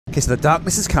Okay, so the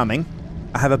darkness is coming.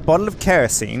 I have a bottle of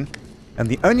kerosene, and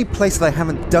the only place that I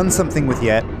haven't done something with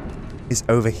yet is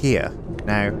over here.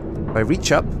 Now, if I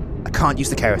reach up, I can't use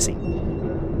the kerosene.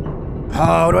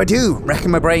 Oh, what do I do?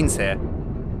 Wrecking my brains here.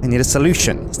 I need a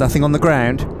solution. There's nothing on the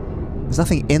ground. There's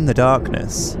nothing in the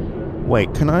darkness.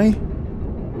 Wait, can I?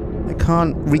 I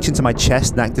can't reach into my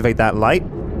chest and activate that light.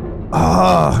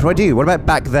 Oh, what do I do? What about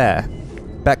back there?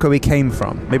 Back where we came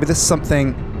from. Maybe there's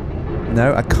something...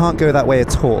 No, I can't go that way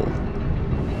at all.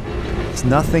 There's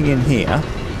nothing in here.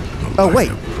 Oh,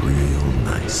 wait. Real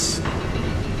nice.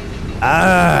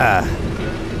 Ah!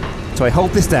 So I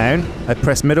hold this down, I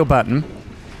press middle button,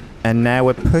 and now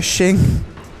we're pushing...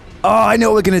 Oh, I know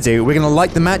what we're gonna do. We're gonna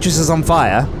light the mattresses on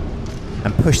fire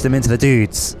and push them into the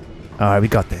dudes. Alright, we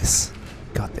got this.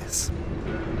 Got this.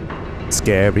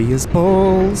 Scary as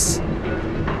balls.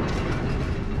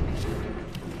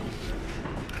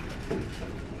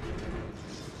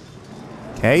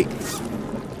 Okay.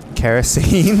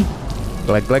 Kerosene.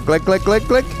 Glug, glug, glug, glug, glug,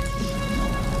 glug.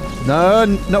 No,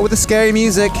 not with the scary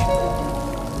music.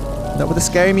 Not with the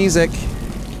scary music.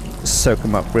 Soak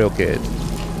them up real good.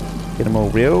 Get them all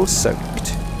real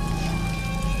soaked.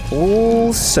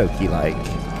 All soaky-like.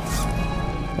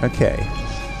 Okay.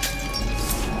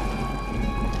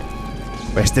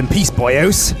 Rest in peace,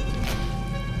 boyos.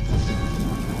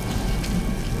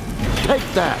 Take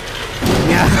that.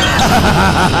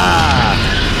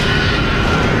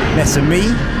 Messing me?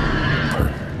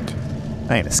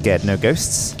 I ain't scared, no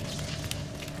ghosts.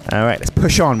 Alright, let's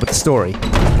push on with the story.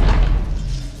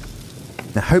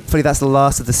 Now hopefully that's the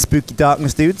last of the spooky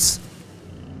darkness dudes.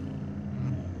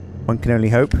 One can only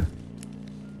hope.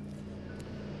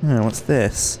 Oh, what's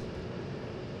this?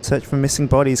 Search for missing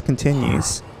bodies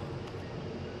continues.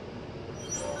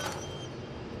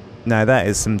 Now that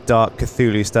is some dark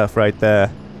Cthulhu stuff right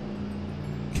there.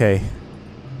 Okay.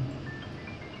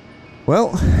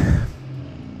 Well,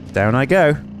 down I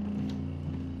go.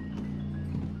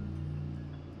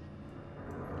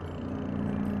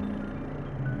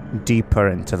 Deeper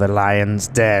into the lion's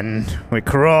den we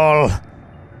crawl.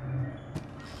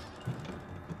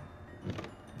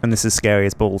 And this is scary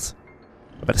as balls.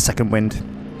 I bet a second wind.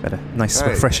 Bet a nice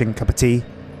refreshing cup of tea.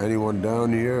 Anyone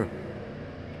down here?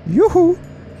 Yoo-hoo!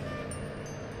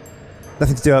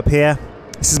 Nothing to do up here.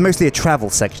 This is mostly a travel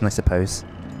section, I suppose.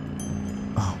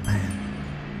 Oh man.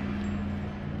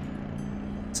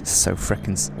 This is so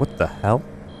frickin' what the hell?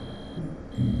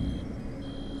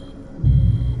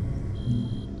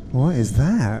 What is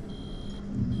that?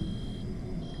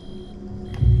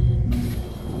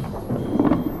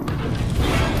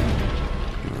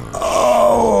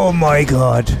 Oh my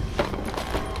god.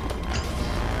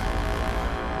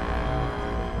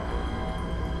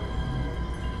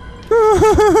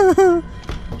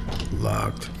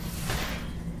 Locked.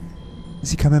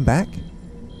 Is he coming back?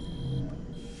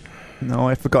 No,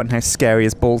 I've forgotten how scary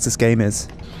as balls this game is.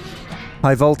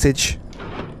 High voltage.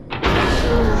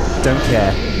 Don't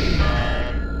care.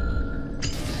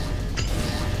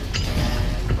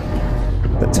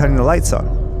 But turning the lights on.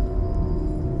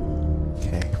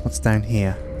 Okay, what's down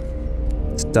here?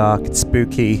 It's dark, it's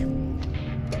spooky.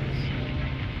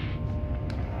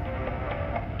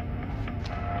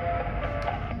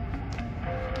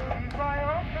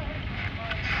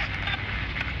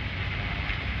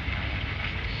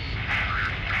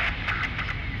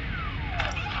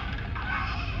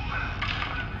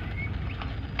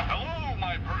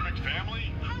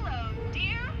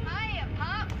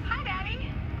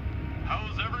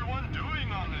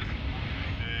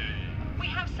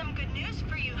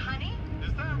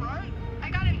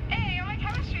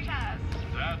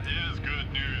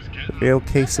 Real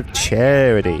case of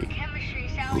charity.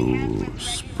 Ooh,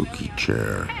 spooky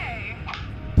chair.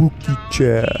 Spooky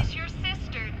chair. She's your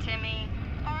sister, Timmy.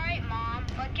 Alright, Mom,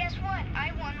 but guess what?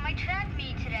 I won my track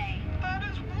meet today. That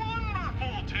is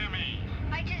wonderful, Timmy.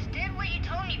 I just did what you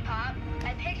told me, Pop.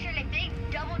 I pictured a big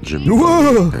double Jimmy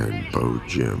cheese. and Bo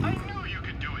Jim. I knew you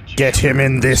could do it, Jim. Get him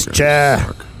in this chair.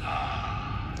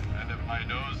 And if my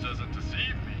nose doesn't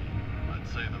deceive me, I'd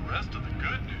say the rest of the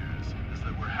good news is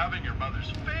that we're having your mother's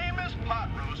famous pot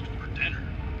roast for dinner.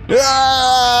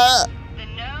 Ah! The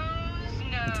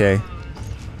nose. Okay.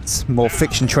 It's more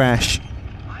fiction trash.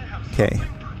 I have Okay. something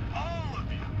for all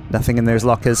of you. Nothing in those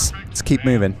lockers. Let's keep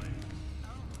moving.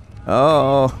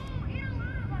 Oh.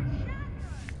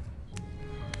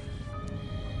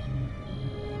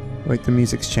 Wait, the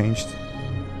music's changed.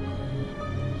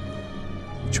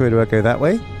 Which way do I go? That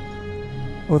way?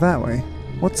 Or that way?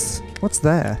 What's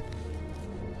there?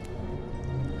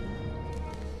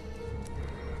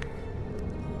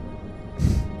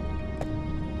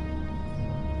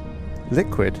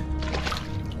 Liquid.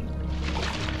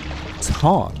 It's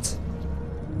hot.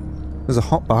 There's a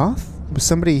hot bath? Was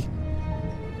somebody...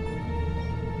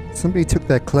 Somebody took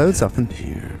their clothes off and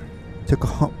Here. took a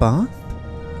hot bath?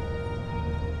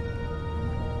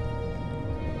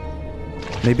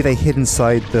 Maybe they hid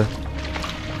inside the...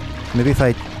 Maybe if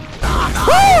I...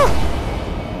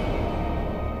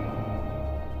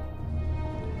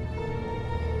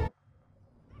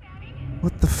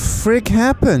 What the frig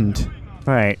happened?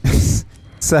 Right.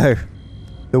 So,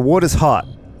 the water's hot,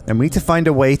 and we need to find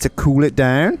a way to cool it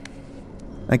down.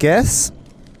 I guess.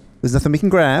 There's nothing we can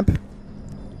grab.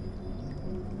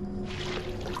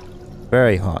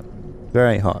 Very hot.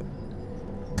 Very hot.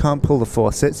 Can't pull the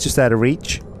faucet, it's just out of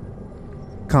reach.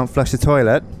 Can't flush the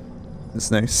toilet.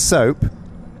 There's no soap.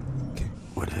 Okay.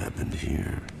 What happened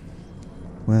here?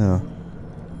 Well.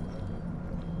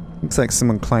 Looks like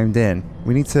someone climbed in.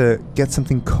 We need to get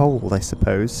something cold, I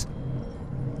suppose.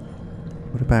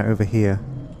 What about over here?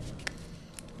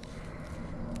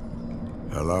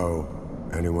 Hello?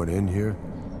 Anyone in here?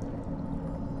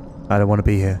 I don't want to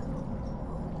be here.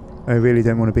 I really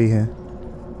don't want to be here.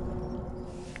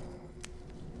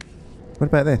 What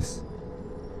about this?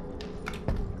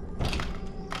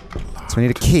 So we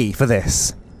need a key for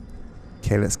this.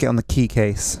 Okay, let's get on the key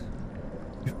case.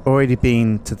 We've already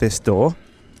been to this door.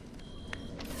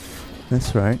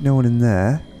 That's right, no one in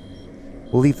there.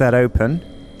 We'll leave that open.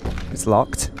 It's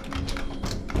locked.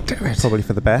 Damn it. Probably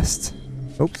for the best.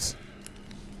 Oops.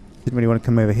 Didn't really want to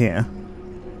come over here.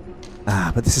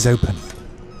 Ah, but this is open.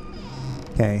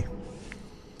 Okay.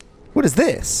 What is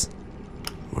this?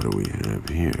 What do we have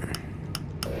here?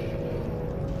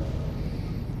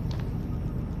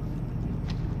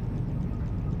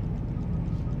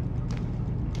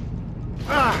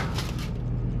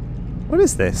 What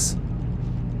is this?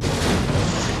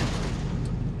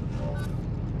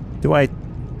 Do I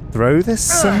throw this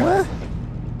somewhere?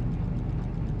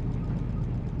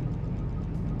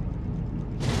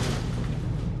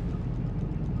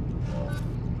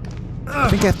 I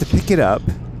think I have to pick it up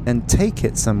and take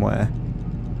it somewhere.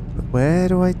 But where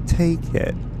do I take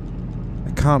it?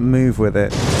 I can't move with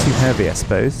it. It's too heavy, I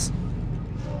suppose.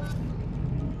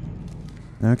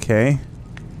 Okay.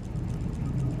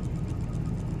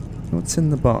 What's in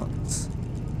the box?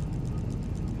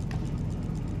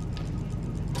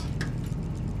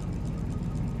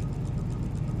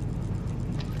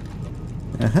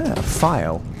 Aha, a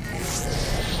file.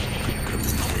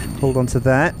 Hold on to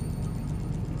that.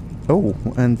 Oh,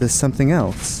 and there's something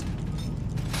else.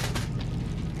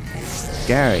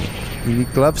 Gary, you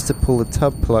need gloves to pull the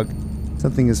tub plug.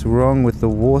 Something is wrong with the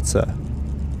water.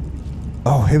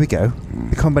 Oh, here we go.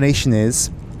 The combination is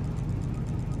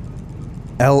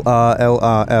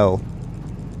LRLRL.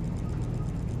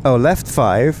 Oh, left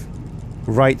 5,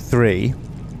 right 3,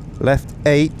 left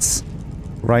 8,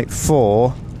 right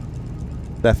 4,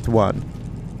 left 1.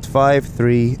 It's 5,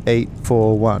 3, 8,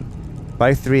 4, 1.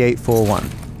 5, 3, 8, 4, 1.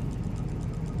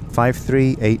 5,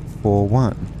 3, 8, 4,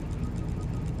 1.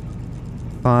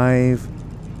 5.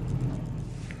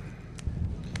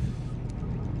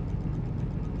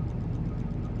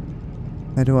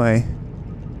 How do I...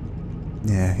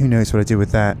 Yeah, who knows what I do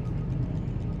with that.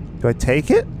 Do I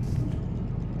take it?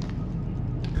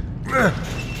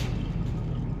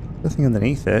 Nothing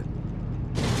underneath it.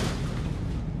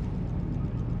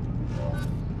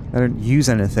 I don't use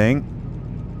anything.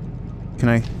 Can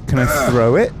I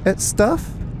throw it at stuff?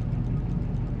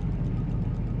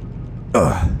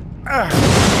 Ugh.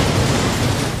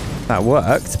 That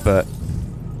worked, but...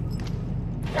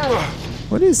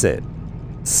 What is it?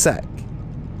 Sec.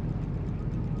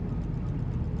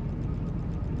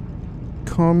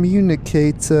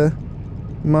 Communicator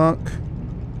Mark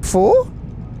 4?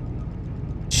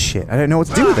 Shit, I don't know what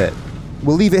to do with it.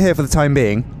 We'll leave it here for the time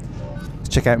being. Let's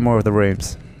check out more of the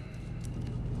rooms.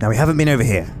 Now, we haven't been over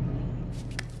here.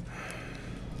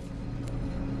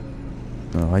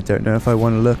 Oh, I don't know if I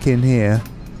want to look in here.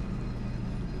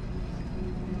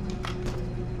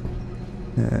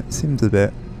 Yeah, it seems a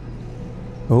bit...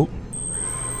 Oh.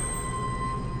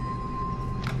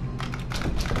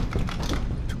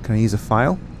 Can I use a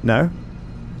file? No.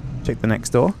 Check the next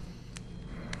door.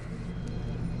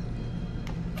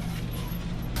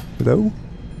 Hello?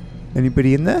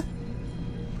 Anybody in there?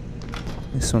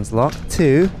 This one's locked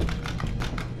too.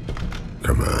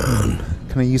 Come on.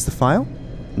 Can I use the file?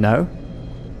 No.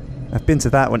 I've been to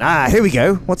that one. Ah, here we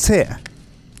go. What's here?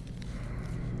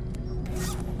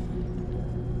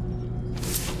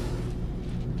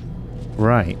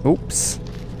 Right. Oops.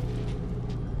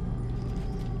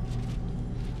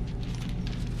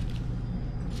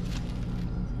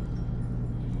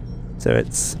 So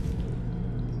it's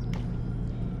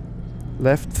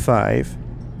left 5,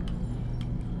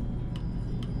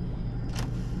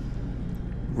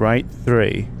 Right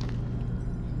 3.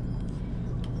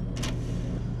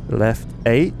 Left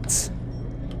 8.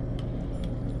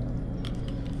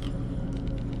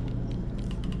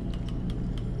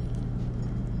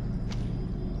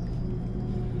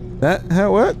 That how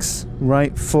it works?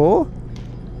 Right 4.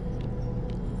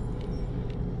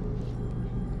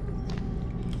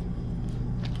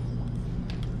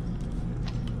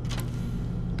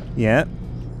 Yeah.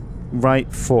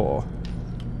 Right 4.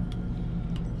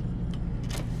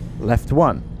 Left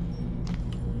 1.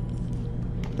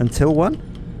 Until 1?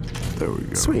 There we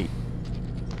go. Sweet.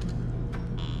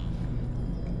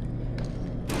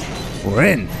 We're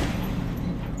in.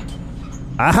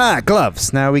 Aha!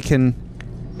 Gloves! Now we can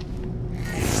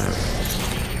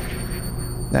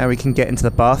get into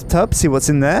the bathtub, see what's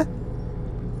in there.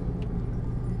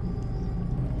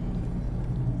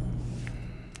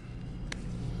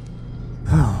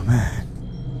 Oh man.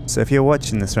 So if you're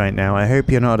watching this right now, I hope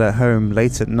you're not at home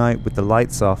late at night with the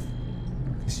lights off,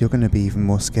 because you're going to be even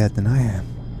more scared than I am.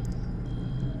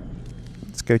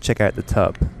 Let's go check out the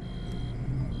tub.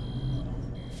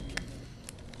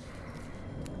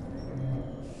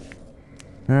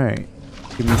 Alright.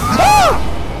 Give me...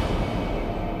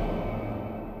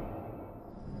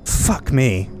 Fuck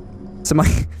me. So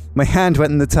my hand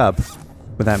went in the tub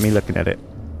without me looking at it.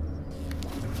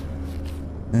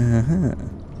 Uh-huh.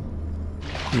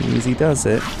 Easy does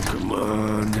it. Come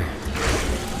on.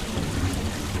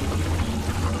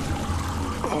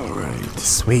 All right.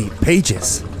 Sweet.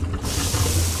 Pages.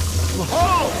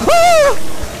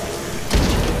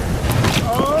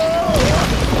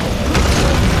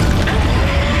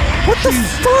 What the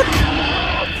fuck?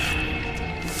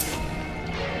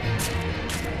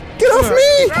 Get off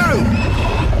me!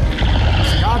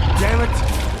 God damn it!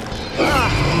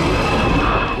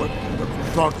 What the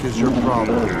fuck is your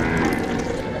problem?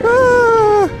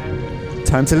 Ah!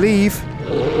 Time to leave.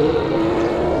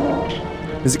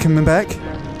 Is it coming back?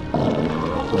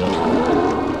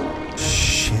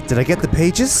 Shit, did I get the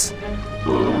pages?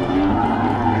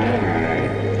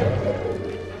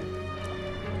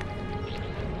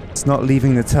 It's not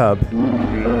leaving the tub.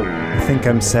 I think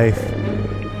I'm safe.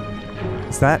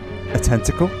 Is that a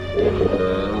tentacle?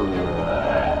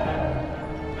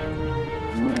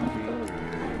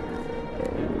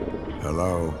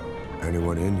 Hello?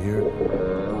 Anyone in here?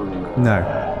 No.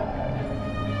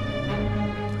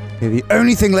 Okay, the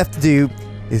only thing left to do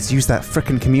is use that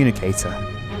frickin' communicator.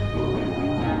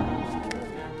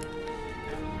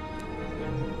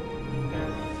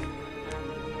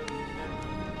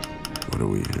 What do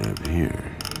we have here?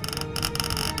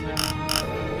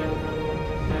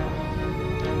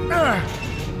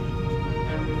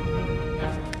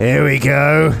 Here we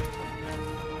go.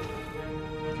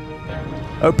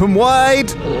 Open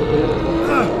wide.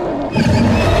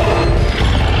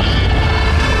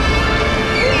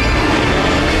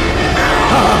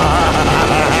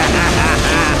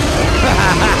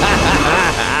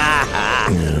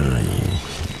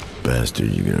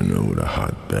 Bastard, you're gonna know what a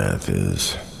hot bath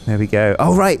is. There we go.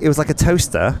 Oh, right. It was like a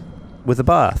toaster with a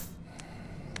bath.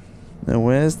 Now,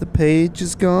 where's the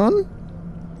pages gone?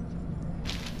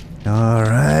 All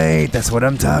right. That's what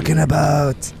I'm talking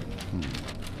about.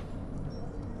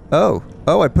 Oh.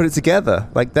 Oh, I put it together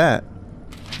like that.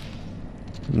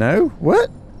 No? What?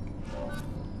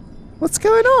 What's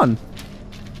going on?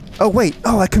 Oh, wait.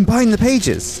 Oh, I combined the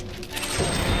pages.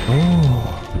 Oh.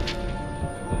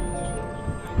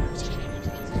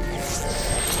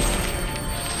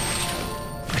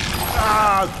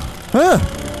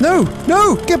 Ah! No!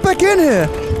 No! Get back in here!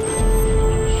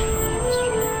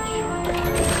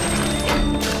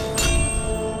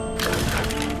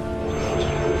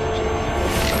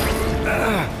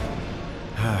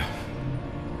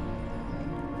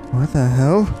 What the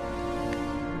hell?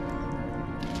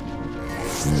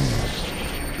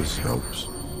 This helps.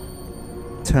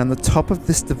 Turn the top of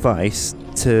this device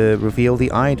to reveal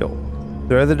the idol.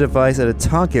 Throw the device at a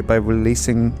target by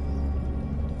releasing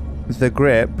the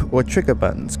grip or trigger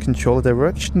buttons. Control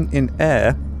direction in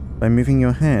air by moving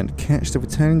your hand. Catch the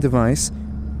returning device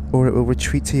or it will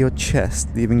retreat to your chest,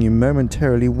 leaving you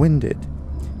momentarily winded.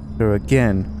 Throw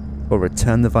again or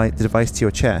return the device to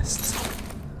your chest.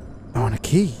 Oh, and a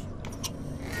key.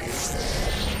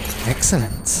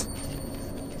 Excellent.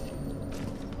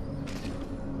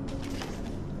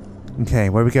 Okay,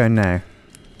 where are we going now?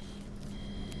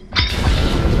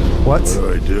 What? What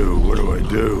do I do? What do I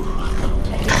do?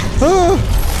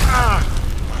 Ah!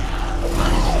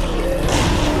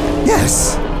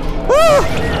 Yes! Ah!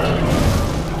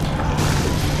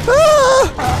 Ah!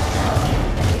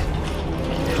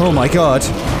 Oh my god.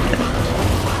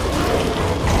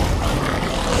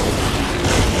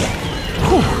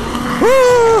 Whew.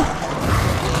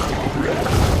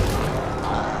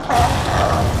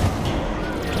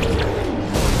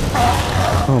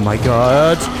 my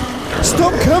god.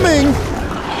 Stop coming!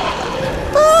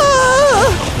 Ah!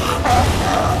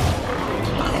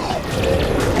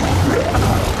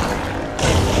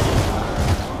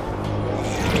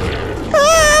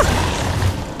 Ah!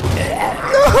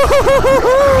 No!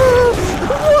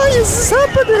 Why is this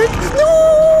happening? No!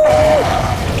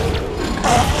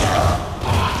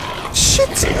 Shit!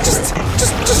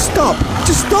 Just stop!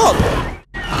 Just stop!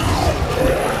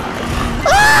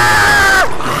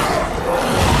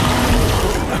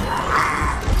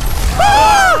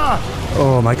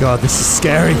 Oh my god, this is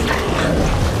scary.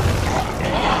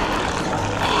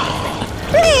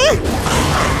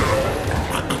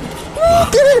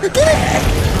 Get it! Get it!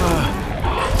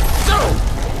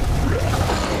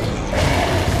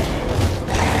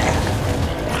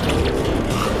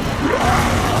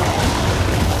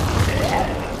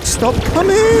 Stop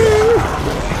coming!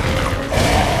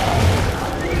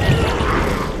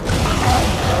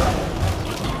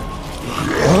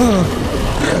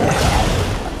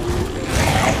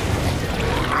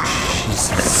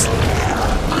 Jesus.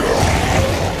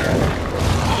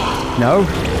 No.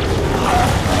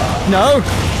 No!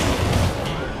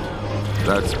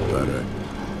 That's better.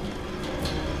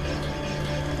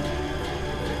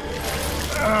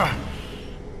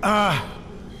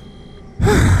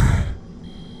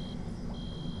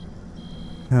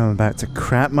 I'm about to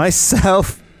crap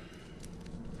myself.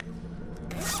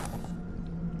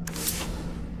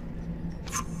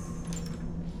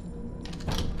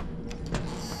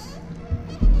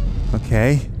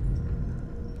 Okay.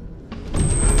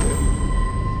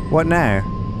 What now?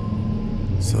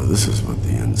 So this is what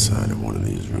the inside of one of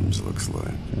these rooms looks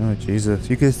like. Oh, Jesus.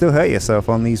 You can still hurt yourself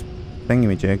on these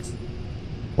thingamajigs.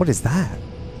 What is that?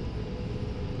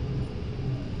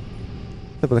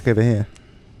 Let's have a look over here.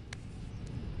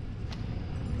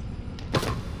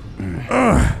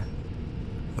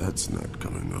 That's not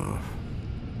coming off.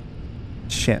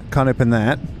 Shit, can't open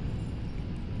that.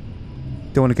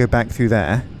 Don't want to go back through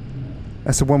there.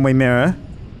 That's a one-way mirror.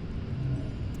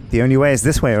 The only way is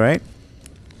this way, right?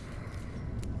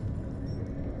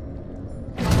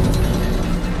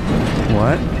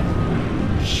 What?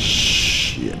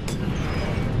 Shit.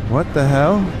 What the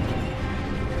hell?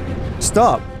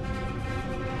 Stop!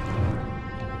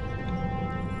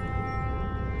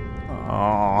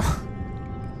 Oh.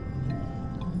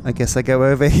 I guess I go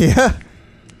over here.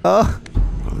 Oh.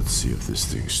 Well, let's see if this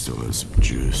thing still has some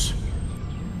juice.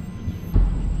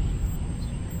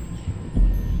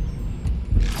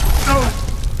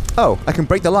 Oh, I can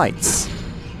break the lights.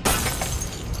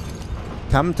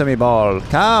 Come to me, ball.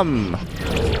 Come!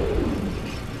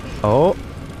 Oh.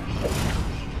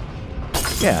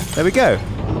 Yeah, there we go.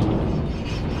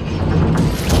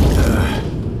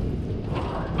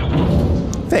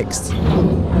 Fixed.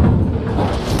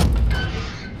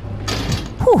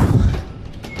 Whew.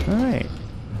 Alright.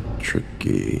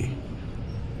 Tricky.